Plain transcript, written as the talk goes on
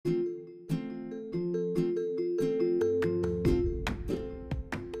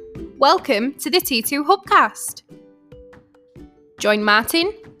Welcome to the T2 Hubcast. Join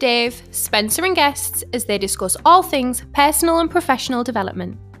Martin, Dave, Spencer and guests as they discuss all things personal and professional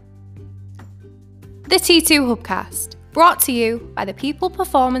development. The T2 Hubcast, brought to you by the People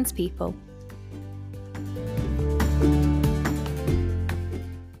Performance People.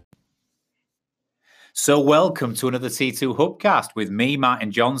 So welcome to another T2 Hubcast with me,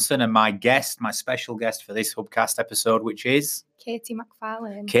 Martin Johnson, and my special guest for this Hubcast episode, which is... Katie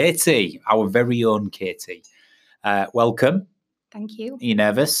McFarlane. Katie, our very own Katie. Welcome. Thank you. Are you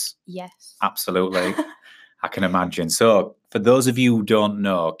nervous? Yes. Absolutely. I can imagine. So for those of you who don't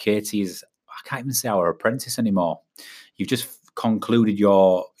know, Katie is, I can't even say our apprentice anymore. You've just concluded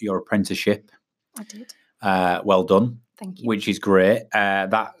your apprenticeship. I did. Well done. Thank you. Which is great.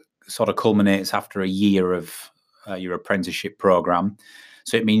 That sort of culminates after a year of your apprenticeship program.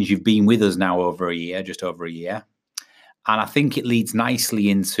 So it means you've been with us now just over a year. And I think it leads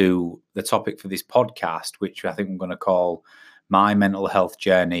nicely into the topic for this podcast, which I think I'm going to call My Mental Health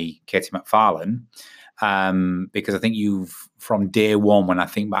Journey, Katie McFarlane, because I think from day one, when I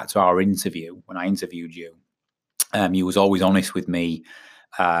think back to our interview, when I interviewed you, you was always honest with me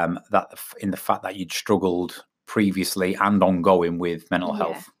that in the fact that you'd struggled previously and ongoing with mental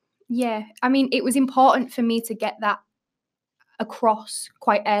health. Yeah, I mean, it was important for me to get that across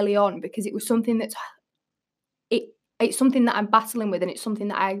quite early on because it was something it's something that I'm battling with and it's something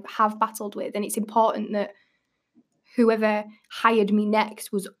that I have battled with. And it's important that whoever hired me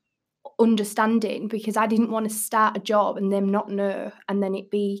next was understanding, because I didn't want to start a job and them not know and then it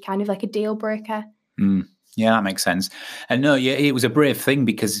be kind of like a deal breaker. Yeah, that makes sense. And no, yeah, it was a brave thing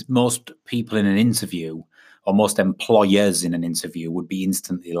because most people in an interview or most employers in an interview would be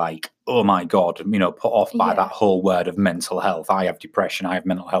instantly like, oh my God, put off by that whole word of mental health. I have depression, I have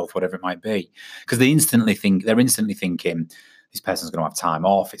mental health, whatever it might be. Because they're instantly thinking, this person's going to have time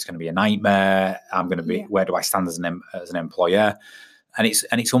off. It's going to be a nightmare. I'm going to be, where do I stand as an employer? And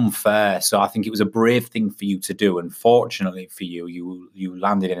it's unfair. So I think it was a brave thing for you to do. And fortunately for you, you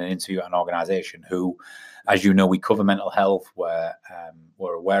landed in an interview at an organisation who, as you know, we cover mental health.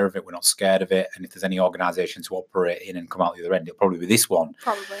 We're aware of it. We're not scared of it. And if there's any organisation to operate in and come out the other end, it'll probably be this one.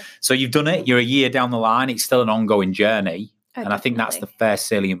 Probably. So you've done it. You're a year down the line. It's still an ongoing journey. And Definitely. I think that's the first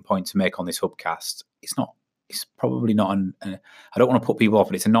salient point to make on this Hubcast. It's probably not I don't want to put people off,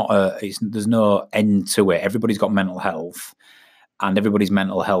 but there's no end to it. Everybody's got mental health. And everybody's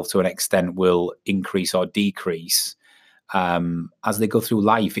mental health to an extent will increase or decrease as they go through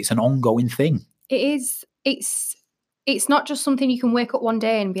life. It's an ongoing thing. It is. It's not just something you can wake up one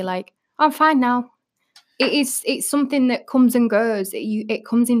day and be like, I'm fine now. It's something that comes and goes. It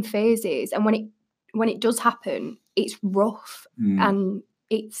comes in phases. And when it does happen, it's rough and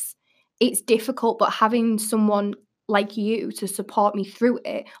it's difficult. But having someone like you to support me through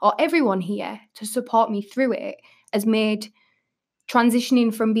it, or everyone here to support me through it, has made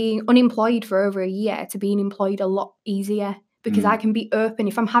transitioning from being unemployed for over a year to being employed a lot easier, because I can be open.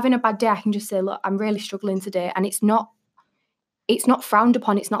 If I'm having a bad day, I can just say, look, I'm really struggling today. And it's not frowned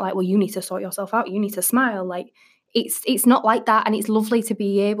upon. It's not like, well, you need to sort yourself out. You need to smile. Like it's not like that. And it's lovely to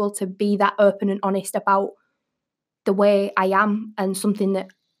be able to be that open and honest about the way I am and something that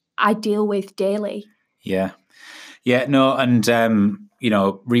I deal with daily. Yeah. Yeah, no. And,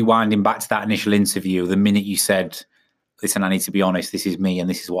 rewinding back to that initial interview, the minute you said, listen, I need to be honest, this is me and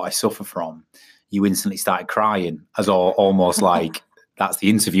this is what I suffer from, you instantly started crying as almost like that's the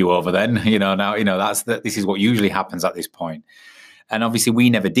interview over then, this is what usually happens at this point. And obviously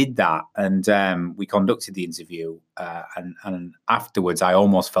we never did that. And we conducted the interview and afterwards I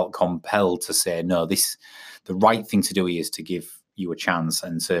almost felt compelled to say, no, the right thing to do is to give you a chance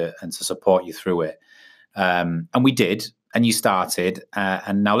and to support you through it. And we did, and you started.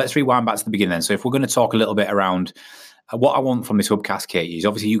 And now let's rewind back to the beginning then. So if we're going to talk a little bit around what I want from this Hubcast, Katie, is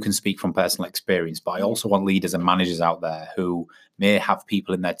obviously you can speak from personal experience, but I also want leaders and managers out there who may have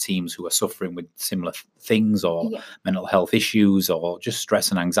people in their teams who are suffering with similar things or mental health issues or just stress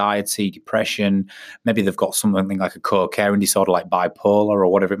and anxiety, depression. Maybe they've got something like a co-caring disorder like bipolar or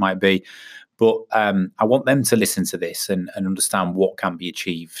whatever it might be. But I want them to listen to this and understand what can be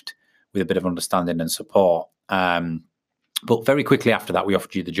achieved with a bit of understanding and support. But very quickly after that, we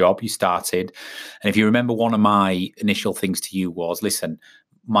offered you the job. You started. And if you remember, one of my initial things to you was, listen,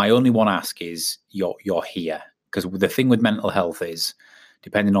 my only one ask is you're here. Because the thing with mental health is,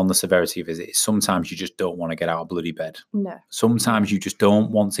 depending on the severity of it, sometimes you just don't want to get out of bloody bed. No. Sometimes you just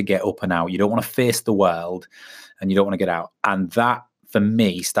don't want to get up and out. You don't want to face the world and you don't want to get out. And that, for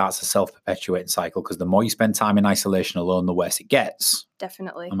me, starts a self-perpetuating cycle, because the more you spend time in isolation alone, the worse it gets.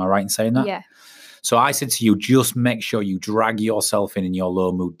 Definitely. Am I right in saying that? Yeah. So I said to you, just make sure you drag yourself in your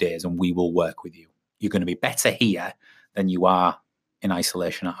low mood days and we will work with you. You're going to be better here than you are in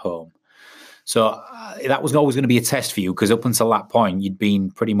isolation at home. So that was always going to be a test for you, because up until that point, you'd been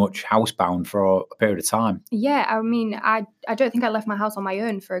pretty much housebound for a period of time. Yeah, I mean, I don't think I left my house on my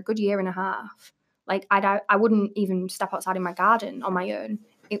own for a good year and a half. Like, I wouldn't even step outside in my garden on my own.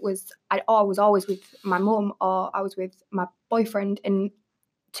 I was always with my mum, or I was with my boyfriend. And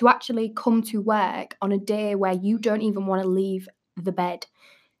to actually come to work on a day where you don't even want to leave the bed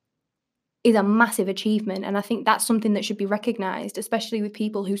is a massive achievement. And I think that's something that should be recognised, especially with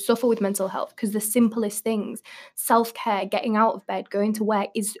people who suffer with mental health, because the simplest things, self-care, getting out of bed, going to work,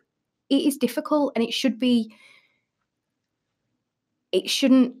 it is difficult, and you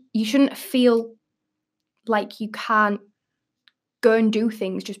shouldn't feel like you can't go and do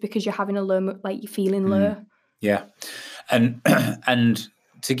things just because you're having a low, like you're feeling low. Yeah. And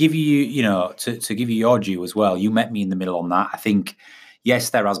to give you, to give you your due as well, you met me in the middle on that. I think,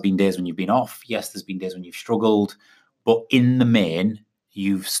 yes, there has been days when you've been off. Yes, there's been days when you've struggled. But in the main,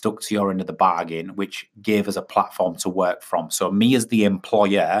 you've stuck to your end of the bargain, which gave us a platform to work from. So me as the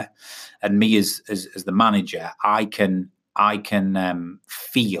employer and me as the manager, I can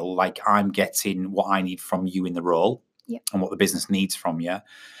feel like I'm getting what I need from you in the role. Yep. And what the business needs from you.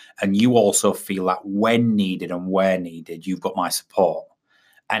 And you also feel that when needed and where needed, you've got my support.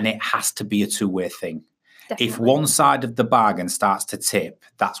 And it has to be a two-way thing. Definitely. If one side of the bargain starts to tip,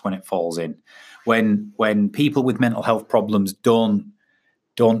 that's when it falls in. When people with mental health problems don't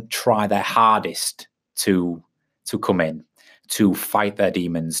try their hardest to come in, to fight their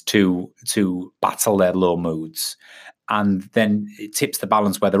demons, to battle their low moods, and then it tips the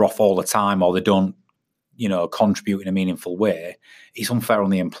balance where they're off all the time or they don't contribute in a meaningful way, it's unfair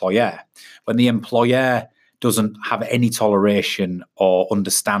on the employer. When the employer doesn't have any toleration or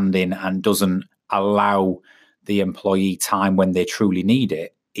understanding and doesn't allow the employee time when they truly need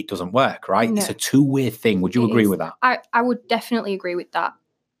it, it doesn't work, right? No. It's a two-way thing. Would you agree with that? I would definitely agree with that.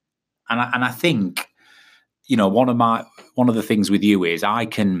 And I think, one of the things with you is I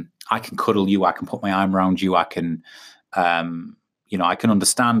can cuddle you, I can put my arm around you, I can I can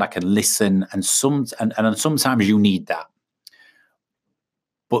understand, I can listen, and sometimes you need that.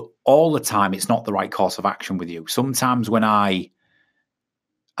 But all the time, it's not the right course of action with you. Sometimes when I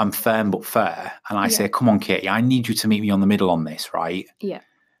am firm but fair, and I say, "Come on, Katie, I need you to meet me on the middle on this," right? Yeah.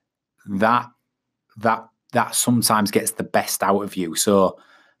 That sometimes gets the best out of you. So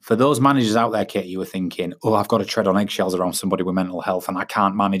for those managers out there, Katie, you are thinking, "Oh, I've got to tread on eggshells around somebody with mental health, and I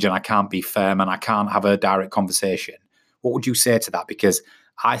can't manage, and I can't be firm, and I can't have a direct conversation." What would you say to that? Because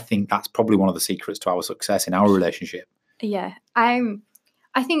I think that's probably one of the secrets to our success in our relationship. Yeah,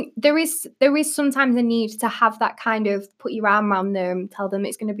 I think there is sometimes a need to have that kind of put your arm around them, tell them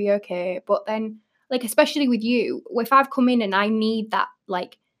it's going to be okay. But then, like, especially with you, if I've come in and I need that,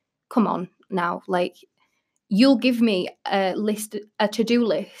 like, come on now, like, you'll give me a to-do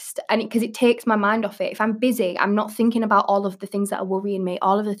list, and because it takes my mind off it. If I'm busy, I'm not thinking about all of the things that are worrying me,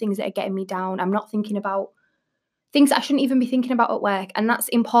 all of the things that are getting me down. I'm not thinking about things that I shouldn't even be thinking about at work. And that's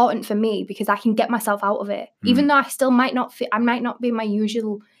important for me because I can get myself out of it. Even though I still might not be my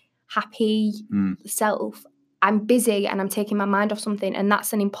usual happy self. I'm busy and I'm taking my mind off something. And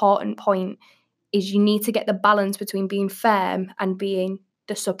that's an important point, is you need to get the balance between being firm and being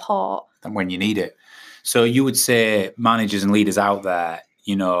the support. And when you need it. So you would say managers and leaders out there,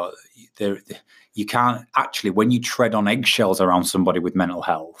 you can't actually, when you tread on eggshells around somebody with mental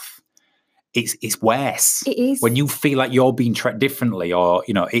health, it's worse. It is. When you feel like you're being treated differently, or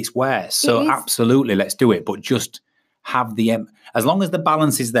it's worse. So absolutely, let's do it. But just have as long as the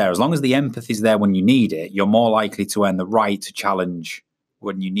balance is there, as long as the empathy is there when you need it, you're more likely to earn the right to challenge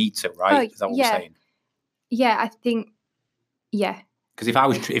when you need to. Right? Is that what we're saying? Yeah, I think. Yeah. Because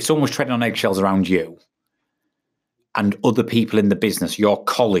if someone was treading on eggshells around you, and other people in the business, your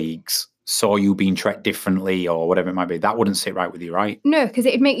colleagues, saw you being treated differently or whatever it might be, that wouldn't sit right with you, right? No, because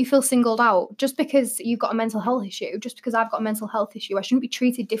it'd make you feel singled out. Just because you've got a mental health issue, just because I've got a mental health issue, I shouldn't be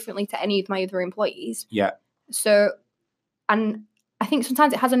treated differently to any of my other employees. Yeah. So, and I think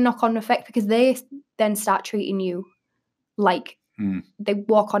sometimes it has a knock-on effect because they then start treating you like they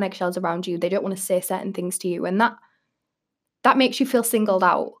walk on eggshells around you. They don't want to say certain things to you. And that makes you feel singled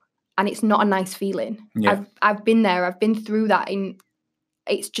out. And it's not a nice feeling. Yeah. I've been there. I've been through that.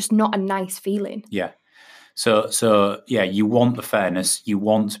 It's just not a nice feeling. Yeah. So yeah, you want the fairness. You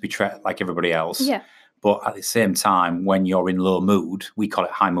want to be treated like everybody else. Yeah. But at the same time, when you're in low mood, we call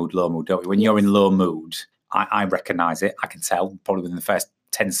it high mood, low mood, don't we? When you're in low mood, I recognize it. I can tell probably within the first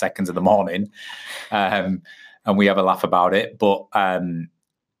 10 seconds of the morning. And we have a laugh about it. But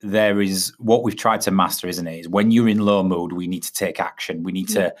there is what we've tried to master, isn't it? Is when you're in low mood, we need to take action. We need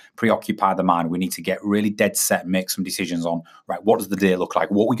to preoccupy the mind. We need to get really dead set and make some decisions on, right, what does the day look like?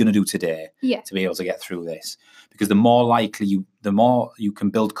 What are we going to do today to be able to get through this? Because the more you can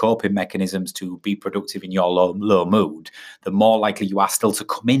build coping mechanisms to be productive in your low mood, the more likely you are still to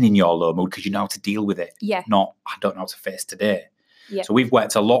come in your low mood because you know how to deal with it. Yeah. Not, I don't know how to face today. Yeah. So we've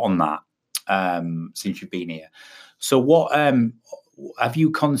worked a lot on that since you've been here. So what have you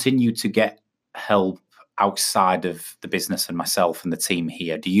continued to get help outside of the business and myself and the team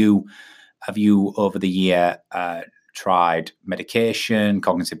here? Have you over the year tried medication,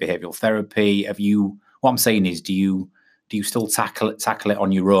 cognitive behavioral therapy? What I'm saying is, do you still tackle it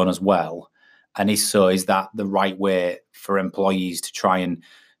on your own as well? And if so, is that the right way for employees to try and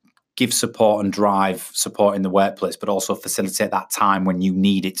give support and drive support in the workplace, but also facilitate that time when you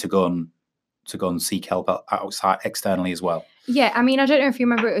need it to go and seek help outside externally as well? Yeah, I mean, I don't know if you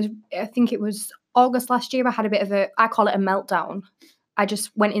remember, I think it was August last year, I had a bit of I call it a meltdown. I just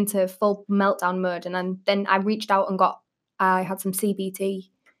went into full meltdown mode, and then I reached out and I had some CBT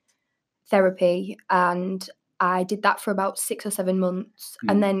therapy, and I did that for about 6 or 7 months.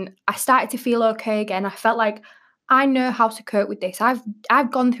 And then I started to feel okay again. I felt like I know how to cope with this.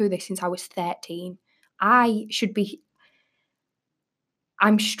 I've gone through this since I was 13. I'm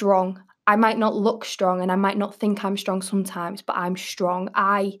strong. I might not look strong and I might not think I'm strong sometimes, but I'm strong.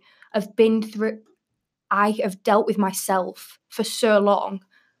 I have dealt with myself for so long,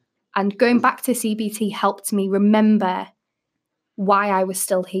 and going back to CBT helped me remember why I was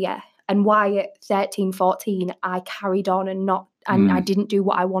still here and why at 13, 14 I carried on and I didn't do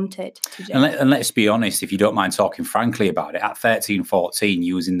what I wanted to do. And let's be honest, if you don't mind talking frankly about it, at 13, 14,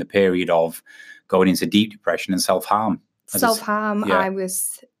 you was in the period of going into deep depression and self-harm. I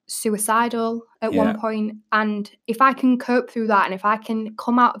was suicidal at one point, and if I can cope through that and if I can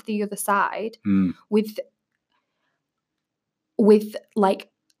come out of the other side with like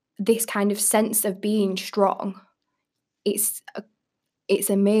this kind of sense of being strong, it's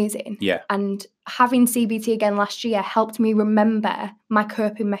amazing. Yeah. And having CBT again last year helped me remember my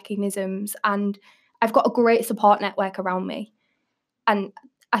coping mechanisms, and I've got a great support network around me. And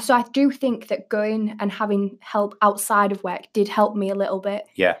so I do think that going and having help outside of work did help me a little bit.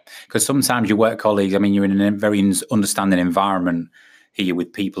 Yeah, because sometimes your work colleagues, I mean, you're in a very understanding environment here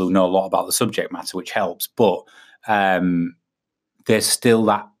with people who know a lot about the subject matter, which helps. But there's still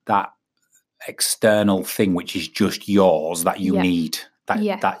that external thing which is just yours that you need,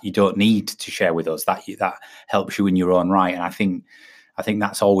 that you don't need to share with us, that helps you in your own right. And I think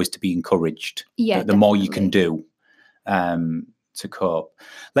that's always to be encouraged. Yeah, the more you can do to cope.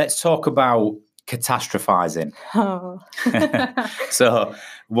 Let's talk about catastrophizing. Oh. So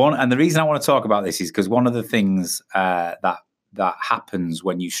and the reason I want to talk about this is because one of the things that happens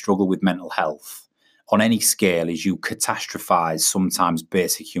when you struggle with mental health on any scale is you catastrophize sometimes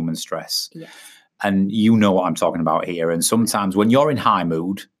basic human stress. Yes. And you know what I'm talking about here. And sometimes when you're in high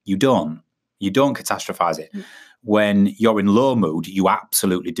mood, you don't catastrophize it. When you're in low mood, you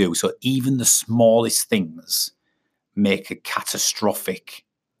absolutely do. So even the smallest things make a catastrophic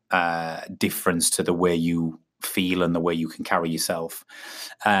difference to the way you feel and the way you can carry yourself.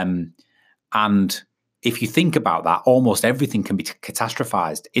 And if you think about that, almost everything can be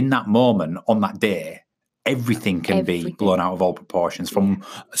catastrophized in that moment on that day. Everything can be blown out of all proportions, from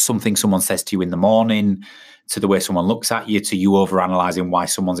something someone says to you in the morning, to the way someone looks at you, to you overanalyzing why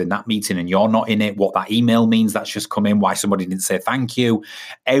someone's in that meeting and you're not in it, what that email means that's just come in, why somebody didn't say thank you.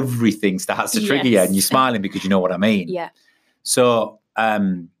 Everything starts to trigger you, and you're smiling because you know what I mean. Yeah. So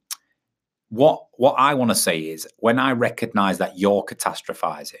what I want to say is, when I recognize that you're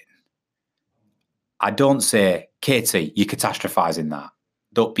catastrophizing, I don't say, Katie, you're catastrophizing that.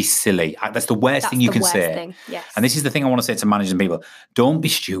 Don't be silly. That's the worst thing you can say. Yes. And this is the thing I want to say to managers and people. Don't be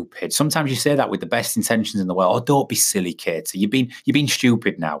stupid. Sometimes you say that with the best intentions in the world. Oh, don't be silly, Katie. You've been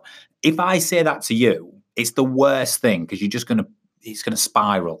stupid now. If I say that to you, it's the worst thing, because it's going to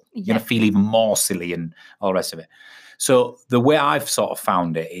spiral. You're going to feel even more silly and all the rest of it. So the way I've sort of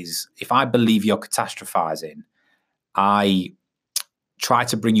found it is, if I believe you're catastrophizing, I try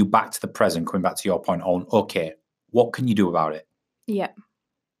to bring you back to the present, coming back to your point on, okay, what can you do about it? Yeah.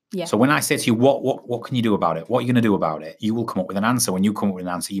 Yeah. So when I say to you, what can you do about it? What are you going to do about it? You will come up with an answer. When you come up with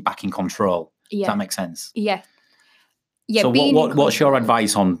an answer, you're back in control. Yeah. Does that make sense? Yeah. Yeah. So what's your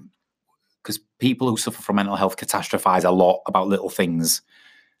advice on, because people who suffer from mental health catastrophize a lot about little things.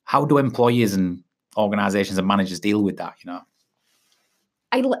 How do employers and organizations and managers deal with that, you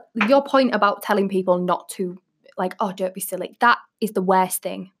know? Your point about telling people not to like, oh, don't be silly. That is the worst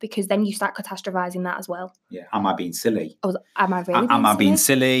thing, because then you start catastrophizing that as well. Yeah. Am I being silly? Oh, am I really Am I being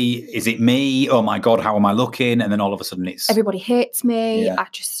silly? Is it me? Oh my God, how am I looking? And then all of a sudden it's... Everybody hates me. Yeah.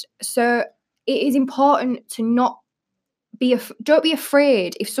 So it is important to not don't be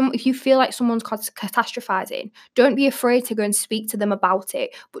afraid if you feel like someone's catastrophizing. Don't be afraid to go and speak to them about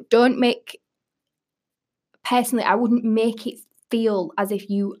it, but personally, I wouldn't make it feel as if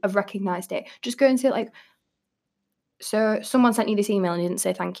you have recognized it. Just go and say like, so someone sent you this email and you didn't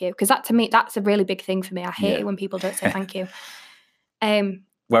say thank you, because that, to me, that's a really big thing for me. I hate it when people don't say thank you.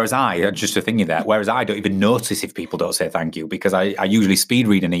 Whereas just a thingy there, I don't even notice if people don't say thank you, because I usually speed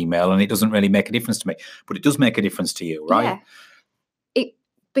read an email and it doesn't really make a difference to me, but it does make a difference to you, right? Yeah.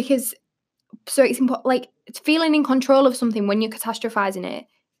 So it's important, like, it's feeling in control of something when you're catastrophizing it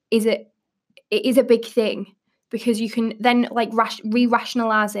is a big thing, because you can then like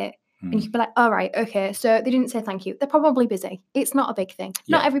re-rationalize it. And you can be like, all right, okay, so they didn't say thank you. They're probably busy. It's not a big thing.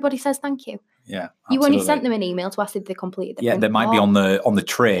 Yeah. Not everybody says thank you. Yeah, absolutely. You only sent them an email to ask if they completed the print they might be on the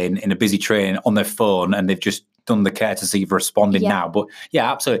train, in a busy train, on their phone, and they've just done the courtesy of responding now. But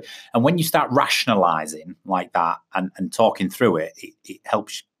yeah, absolutely. And when you start rationalizing like that and talking through it, it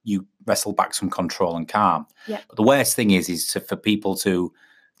helps you wrestle back some control and calm. Yeah. But the worst thing is for people to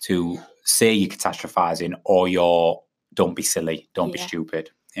say you're catastrophizing, or don't be silly, don't be stupid.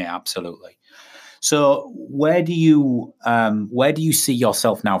 Yeah, absolutely. So where do you see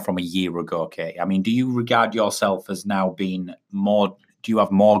yourself now from a year ago, Kate? I mean, do you regard yourself as now being more, do you have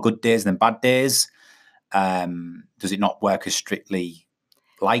more good days than bad days? Does it not work as strictly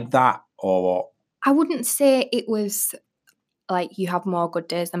like that? Or I wouldn't say it was like you have more good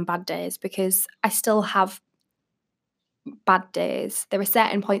days than bad days, because I still have bad days. There are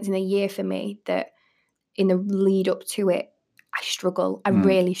certain points in the year for me that in the lead up to it, I struggle. I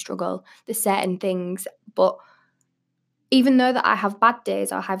really struggle. There's certain things, but even though that I have bad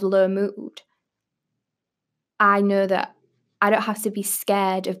days or I have low mood, I know that I don't have to be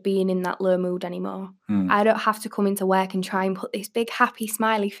scared of being in that low mood anymore. I don't have to come into work and try and put this big happy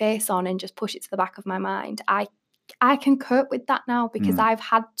smiley face on and just push it to the back of my mind. I can cope with that now, because I've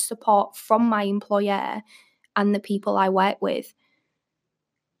had support from my employer and the people I work with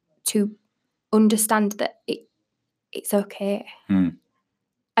to understand that it's okay. And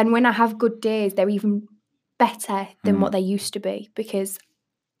when I have good days, they're even better than what they used to be, because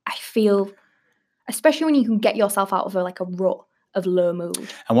I feel, especially when you can get yourself out of a rut of low mood.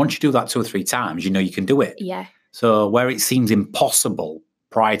 And once you do that 2 or 3 times, you know you can do it. Yeah. So where it seems impossible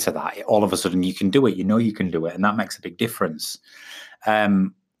prior to that, all of a sudden you can do it. You know you can do it, and that makes a big difference.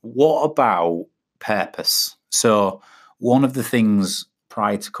 What about purpose? So one of the things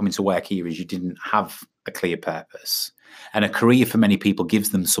prior to coming to work here is you didn't have a clear purpose. And a career for many people gives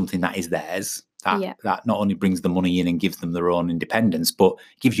them something that is theirs, that not only brings the money in and gives them their own independence, but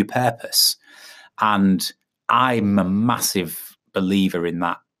gives you purpose. And I'm a massive believer in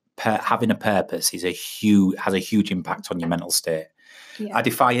that. Having a purpose has a huge impact on your mental state. Yeah. I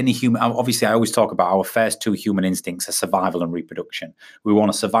defy any human. Obviously, I always talk about our first 2 human instincts are survival and reproduction. We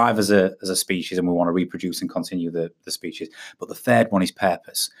want to survive as a species, and we want to reproduce and continue the species. But the third one is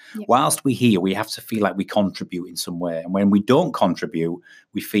purpose. Yeah. Whilst we're here, we have to feel like we contribute in some way. And when we don't contribute,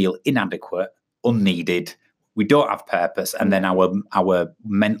 we feel inadequate, unneeded. We don't have purpose, and then our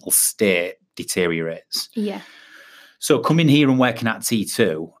mental state deteriorates. Yeah. So coming here and working at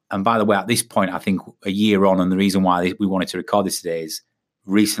T2, and by the way, at this point, I think a year on, and the reason why we wanted to record this today is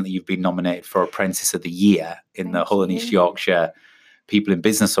recently you've been nominated for Apprentice of the Year in the Hull and East Yorkshire People in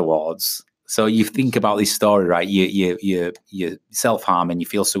Business Awards. So you think about this story, right? You self-harming, you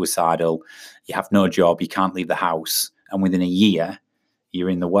feel suicidal, you have no job, you can't leave the house, and within a year, you're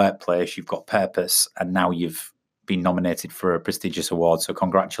in the workplace, you've got purpose, and now you've been nominated for a prestigious award. So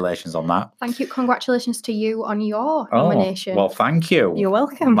congratulations on that. Thank you. Congratulations to you on your nomination. Well, thank you. You're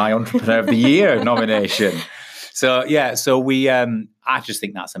welcome. My Entrepreneur of the Year nomination. So yeah, so we I just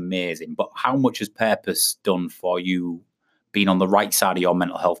think that's amazing. But how much has purpose done for you being on the right side of your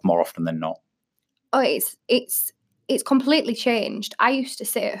mental health more often than not? Oh, it's completely changed. I used to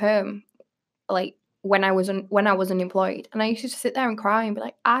sit at home like when I was unemployed, and I used to sit there and cry and be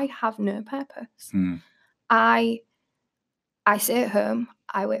like, I have no purpose. I sit at home,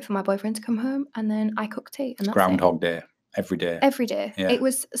 I wait for my boyfriend to come home, and then I cook tea. And that's Groundhog Day, every day. Every day. Yeah. It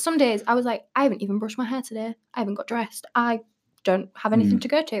was, some days I was like, I haven't even brushed my hair today. I haven't got dressed. I don't have anything to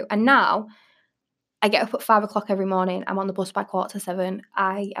go to. And now I get up at 5 o'clock every morning. I'm on the bus by 6:45.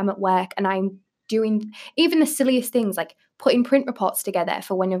 I am at work, and I'm doing even the silliest things, like putting print reports together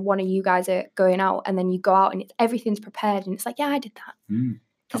for when one of you guys are going out, and then you go out and everything's prepared, and it's like, yeah, I did that.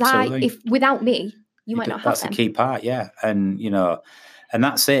 Because without me, you might not have That's them. the key part, yeah. And, you know, and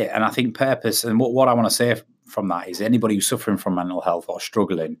that's it. And I think purpose, and what I want to say from that is anybody who's suffering from mental health or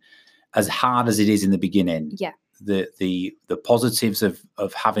struggling, as hard as it is in the beginning, Yeah. the positives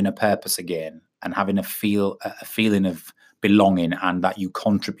of having a purpose again and having a feeling of belonging and that you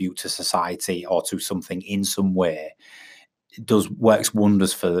contribute to society or to something in some way, works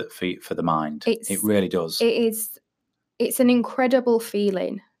wonders for the mind. It really does. It's an incredible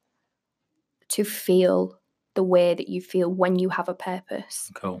feeling to feel the way that you feel when you have a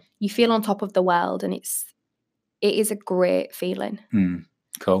purpose. Cool. You feel on top of the world, and it is a great feeling.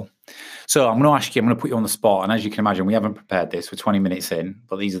 Cool. So I'm going to ask you, I'm going to put you on the spot. And as you can imagine, we haven't prepared this. We're 20 minutes in,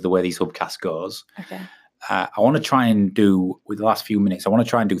 but these are the way these hubcasts goes. Okay. I want to try and do, with the last few minutes, I want to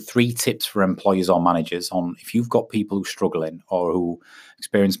try and do 3 tips for employers or managers on if you've got people who are struggling or who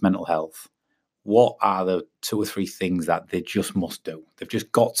experience mental health, what are the 2 or 3 things that they just must do? They've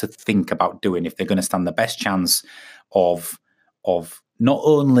just got to think about doing if they're going to stand the best chance of it's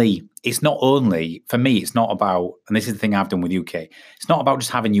not only, for me, it's not about, and this is the thing I've done with UK, it's not about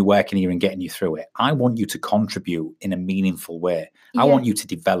just having you working here and getting you through it. I want you to contribute in a meaningful way. Yeah. I want you to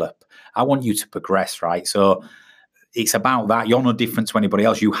develop. I want you to progress, right? So it's about that. You're no different to anybody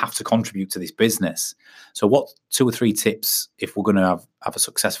else. You have to contribute to this business. So what 2 or 3 tips, if we're going to have a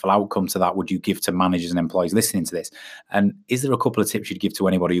successful outcome to that, would you give to managers and employees listening to this? And is there a couple of tips you'd give to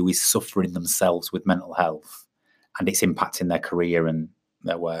anybody who is suffering themselves with mental health and it's impacting their career and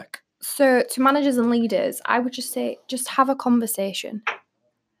their work? So to managers and leaders, I would just say, just have a conversation.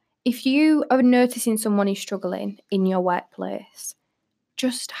 If you are noticing someone who's struggling in your workplace,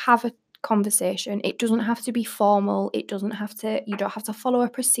 just have a conversation. It doesn't have to be formal. You don't have to follow a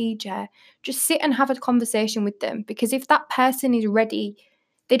procedure. Just sit and have a conversation with them, because if that person is ready,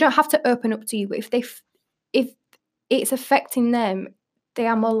 they don't have to open up to you. But if it's affecting them, they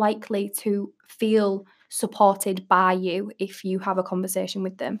are more likely to feel supported by you if you have a conversation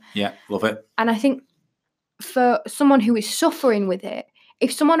with them. Yeah, love it. And I think for someone who is suffering with it,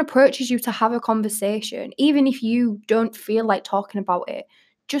 if someone approaches you to have a conversation, even if you don't feel like talking about it,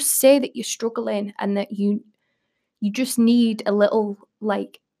 just say that you're struggling and that you just need a little,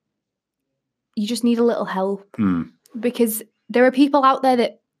 help. Because there are people out there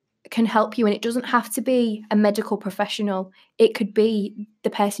that can help you, and it doesn't have to be a medical professional. It could be the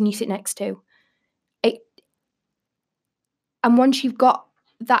person you sit next to. And once you've got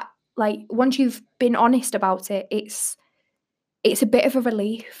that, once you've been honest about it, it's a bit of a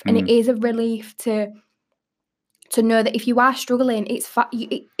relief, and it is a relief to know that if you are struggling, it's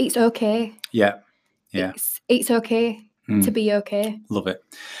okay. Yeah. It's okay to be okay. Love it.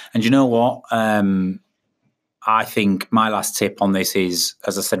 And you know what? I think my last tip on this is,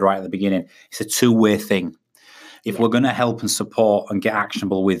 as I said right at the beginning, it's a 2-way thing. If we're going to help and support and get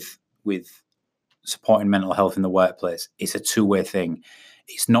actionable with supporting mental health in the workplace, it's a 2-way thing.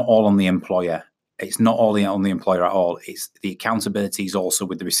 It's not all on the employer. It's not all on the employer at all. It's the accountability is also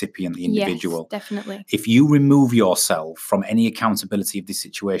with the recipient, the individual. Yes, definitely. If you remove yourself from any accountability of this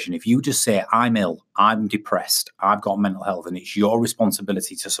situation, if you just say, I'm ill, I'm depressed, I've got mental health, and it's your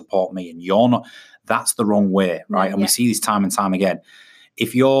responsibility to support me, and you're not, that's the wrong way, right? And we see this time and time again.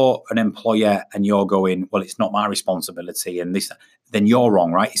 If you're an employer and you're going, well, it's not my responsibility, and this, then you're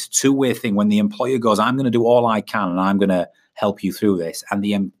wrong, right? It's a 2-way thing. When the employer goes, I'm going to do all I can and I'm going to help you through this, and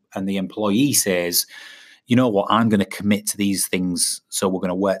the employee says, you know what, I'm going to commit to these things, so we're going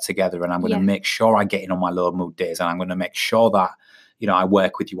to work together, and I'm going to make sure I get in on my low mood days, and I'm going to make sure that, you know, I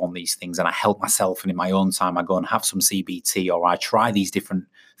work with you on these things, and I help myself, and in my own time I go and have some CBT, or I try these different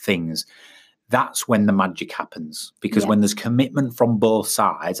things. That's when the magic happens, because when there's commitment from both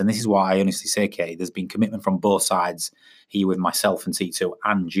sides, and this is why I honestly say, Kate, there's been commitment from both sides here with myself and T2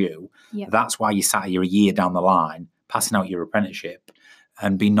 and you. That's why you sat here a year down the line, passing out your apprenticeship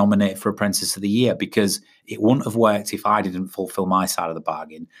and being nominated for Apprentice of the Year, because it wouldn't have worked if I didn't fulfill my side of the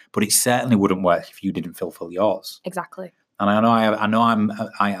bargain, but it certainly wouldn't work if you didn't fulfill yours. Exactly. And I know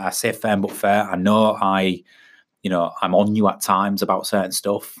I say firm but fair. I know I'm on you at times about certain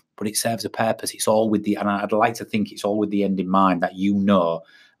stuff, but it serves a purpose. It's all with and I'd like to think it's all with the end in mind, that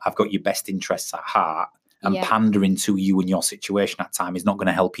I've got your best interests at heart, and pandering to you and your situation at time is not going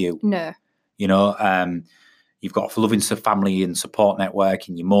to help you. No. You know, you've got a loving family and support network,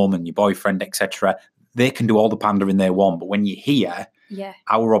 and your mum and your boyfriend, etc. They can do all the pandering they want, but when you're here,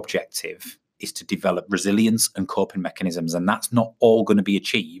 our objective is to develop resilience and coping mechanisms, and that's not all going to be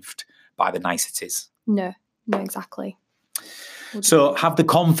achieved by the niceties. No, exactly. So have the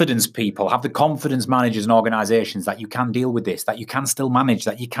confidence, people, have the confidence, managers and organisations, that you can deal with this, that you can still manage,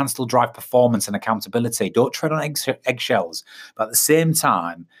 that you can still drive performance and accountability. Don't tread on eggshells. But at the same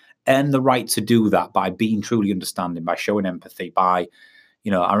time, earned the right to do that by being truly understanding, by showing empathy, by,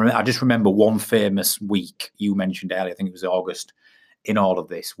 I just remember one famous week you mentioned earlier, I think it was August, in all of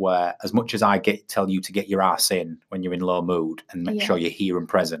this, where as much as I tell you to get your ass in when you're in low mood and make sure you're here and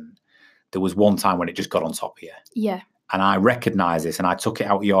present, there was one time when it just got on top of you. Yeah. And I recognised this and I took it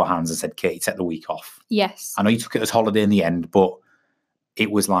out of your hands and said, Katie, take the week off. Yes. I know you took it as holiday in the end, but it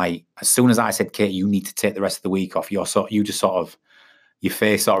was like, as soon as I said, Katie, you need to take the rest of the week off, your face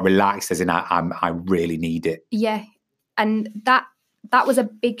sort of relaxed as in, I really need it. Yeah. And that was a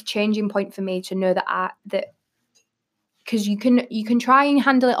big changing point for me to know that because you can try and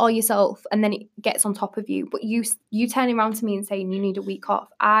handle it all yourself and then it gets on top of you. But you turning around to me and saying you need a week off,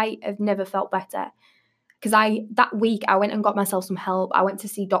 I have never felt better. Because that week I went and got myself some help. I went to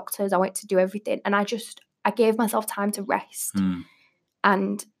see doctors. I went to do everything. And I gave myself time to rest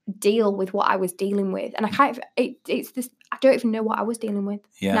and deal with what I was dealing with. And I don't even know what I was dealing with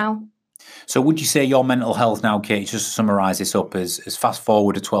now. So would you say your mental health now, Kate, just to summarise this up, as fast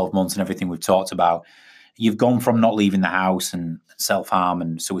forward to 12 months and everything we've talked about, you've gone from not leaving the house and self-harm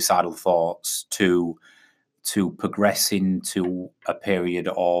and suicidal thoughts to progressing to a period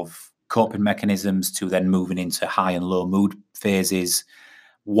of coping mechanisms, to then moving into high and low mood phases,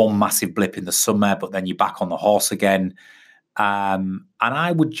 one massive blip in the summer, but then you're back on the horse again. And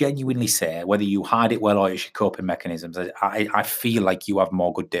I would genuinely say, whether you hide it well or it's your coping mechanisms, I feel like you have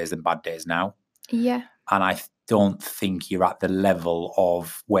more good days than bad days now. Yeah. And I don't think you're at the level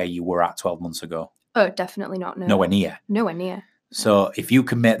of where you were at 12 months ago. Oh, definitely not. No. Nowhere near. Nowhere near. So if you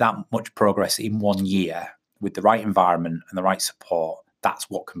can make that much progress in 1 year with the right environment and the right support,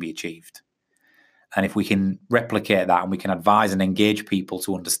 that's what can be achieved. And if we can replicate that and we can advise and engage people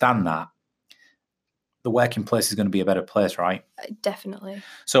to understand that, the working place is going to be a better place, right? Definitely.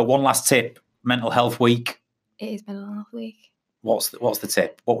 So one last tip, Mental Health Week. It is Mental Health Week. What's the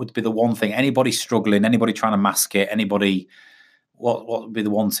tip? What would be the one thing? Anybody struggling, anybody trying to mask it, what would be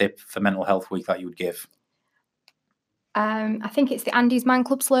the one tip for Mental Health Week that you would give? I think it's the Andy's Man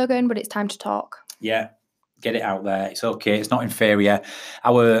Club slogan, but it's time to talk. Yeah. Get it out there. It's okay. It's not inferior.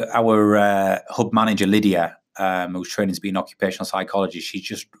 Our hub manager, Lydia, who's training to be an occupational psychologist, she's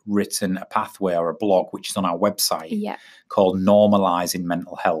just written a pathway or a blog, which is on our website, called Normalising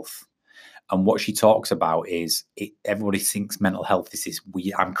Mental Health. And what she talks about is everybody thinks mental health is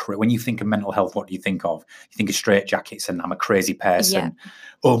weird. When you think of mental health, what do you think of? You think of straitjackets and I'm a crazy person. Yeah.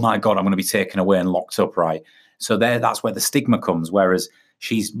 Oh my God, I'm going to be taken away and locked up, right? So that's where the stigma comes. Whereas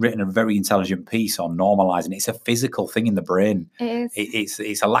she's written a very intelligent piece on normalising. It's a physical thing in the brain. It is.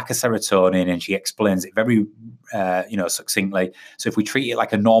 It's a lack of serotonin, and she explains it very, succinctly. So if we treat it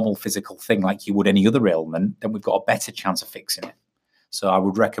like a normal physical thing, like you would any other ailment, then we've got a better chance of fixing it. So I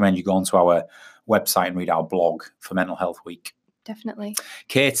would recommend you go onto our website and read our blog for Mental Health Week. Definitely.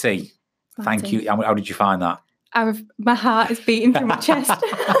 Katie, thank you. How did you find that? My heart is beating through my chest.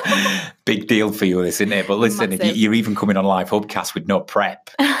 Big deal for you, isn't it? But listen, if you're even coming on live Hubcast with no prep,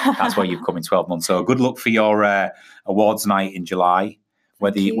 that's why you've come in 12 months. So good luck for your awards night in July.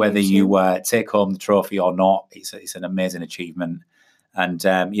 Whether you take home the trophy or not, it's an amazing achievement. And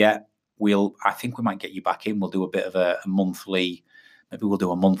I think we might get you back in. We'll do a bit of a monthly, maybe we'll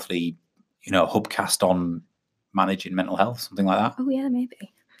do a monthly, Hubcast on managing mental health, something like that. Oh yeah,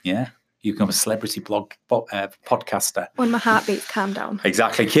 maybe. Yeah. You become a celebrity podcaster. When my heart beats, calm down.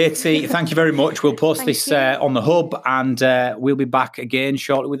 Exactly. Katie, thank you very much. We'll post this on the Hub, and we'll be back again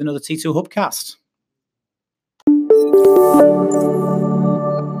shortly with another T2 Hubcast.